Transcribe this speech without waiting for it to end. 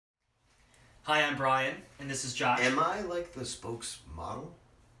Hi, I'm Brian, and this is Josh. Am I like the spokesmodel?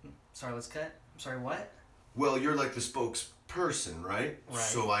 Sorry, let's cut. I'm sorry, what? Well, you're like the spokesperson, right? Right.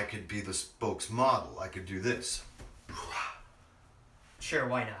 So I could be the spokesmodel. I could do this. Sure,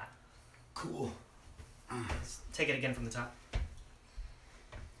 why not? Cool. Let's take it again from the top.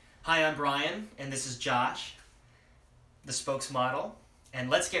 Hi, I'm Brian, and this is Josh, the spokesmodel. And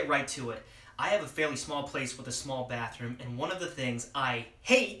let's get right to it. I have a fairly small place with a small bathroom, and one of the things I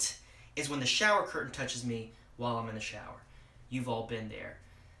hate is when the shower curtain touches me while I'm in the shower. You've all been there.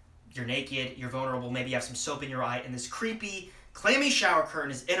 You're naked, you're vulnerable, maybe you have some soap in your eye, and this creepy, clammy shower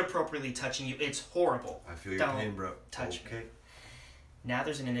curtain is inappropriately touching you. It's horrible. I feel your pain, bro. Touch me. Now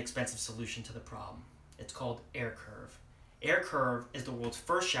there's an inexpensive solution to the problem. It's called aircurv. Aircurv is the world's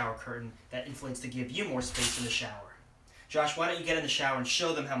first shower curtain that inflates to give you more space in the shower. Josh, why don't you get in the shower and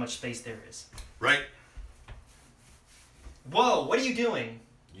show them how much space there is? Right. Whoa, what are you doing?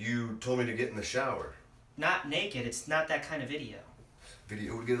 You told me to get in the shower. Not naked, it's not that kind of video.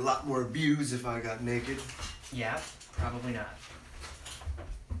 Video would get a lot more views if I got naked. Yeah, probably not.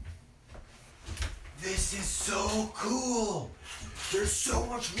 This is so cool. There's so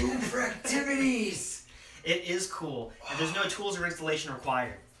much room for activities. It is cool, and there's no tools or installation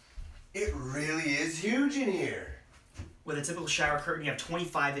required. It really is huge in here. With a typical shower curtain, you have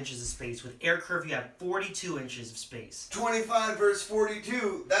 25 inches of space. With aircurv, you have 42 inches of space. 25 versus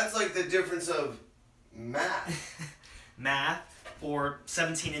 42, that's like the difference of math. Math, or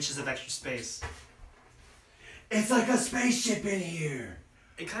 17 inches of extra space. It's like a spaceship in here.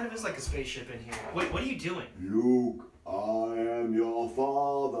 It kind of is like a spaceship in here. Wait, what are you doing? Luke, I am your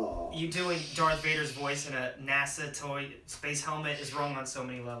father. You doing Darth Vader's voice in a NASA toy space helmet is wrong on so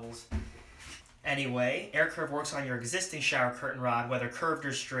many levels. Anyway, aircurv works on your existing shower curtain rod, whether curved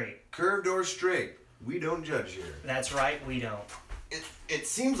or straight. Curved or straight, we don't judge here. That's right, we don't. It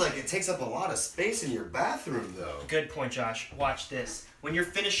seems like it takes up a lot of space in your bathroom, though. Good point, Josh. Watch this. When you're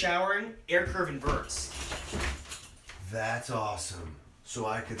finished showering, aircurv inverts. That's awesome. So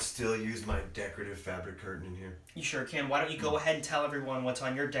I could still use my decorative fabric curtain in here? You sure can. Why don't you go ahead and tell everyone what's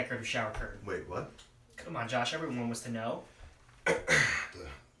on your decorative shower curtain? Wait, what? Come on, Josh. Everyone wants to know. The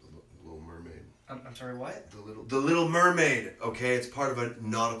Little Mermaid. I'm sorry, what? The Little Mermaid. Okay, it's part of a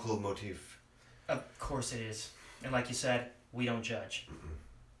nautical motif. Of course it is. And like you said, we don't judge.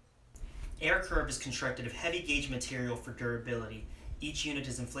 Aircurv is constructed of heavy gauge material for durability. Each unit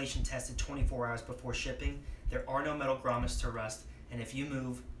is inflation tested 24 hours before shipping. There are no metal grommets to rust, and if you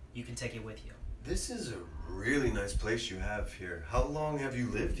move, you can take it with you. This is a really nice place you have here. How long have you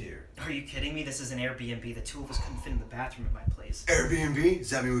lived here? Are you kidding me? This is an Airbnb. The two of us couldn't fit in the bathroom at my place. Airbnb? Does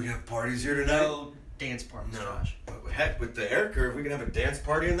that mean we can have parties here tonight? No dance parties, Josh. But heck, with the aircurv, we can have a dance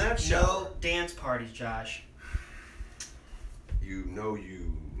party in that shower. No dance parties, Josh. You know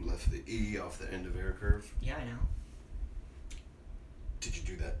you left the E off the end of aircurv? Yeah, I know. Did you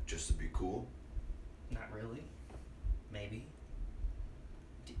do that just to be cool? Not really. Maybe.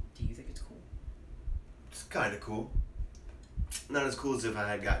 Do you think it's cool? It's kind of cool. Not as cool as if I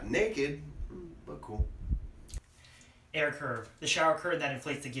had gotten naked, but cool. Aircurv, the shower curtain that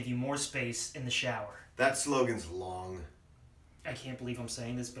inflates to give you more space in the shower. That slogan's long. I can't believe I'm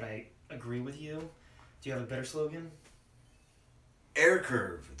saying this, but I agree with you. Do you have a better slogan?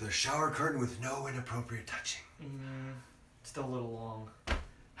 Aircurv, the shower curtain with no inappropriate touching. Still a little long.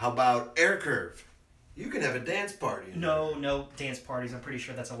 How about aircurv? You can have a dance party. No dance parties. I'm pretty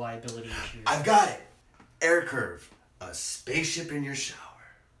sure that's a liability issue. I've got it. Aircurv, a spaceship in your shower.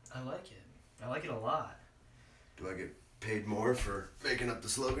 I like it. I like it a lot. Do I get paid more for making up the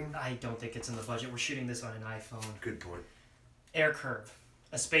slogan? I don't think it's in the budget. We're shooting this on an iPhone. Good point. Aircurv,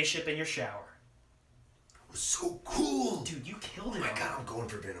 a spaceship in your shower. It was so cool. Dude, you killed it. Oh my God, I'm going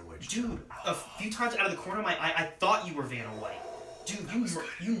for Vanna White. Dude, a few times out of the corner of my eye, I thought you were Vanna White. Dude,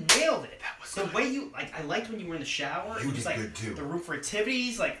 you nailed it. That was the way you I liked when you were in the shower. You it was did like good too. The room for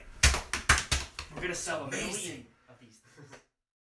activities, like we're gonna sell a million.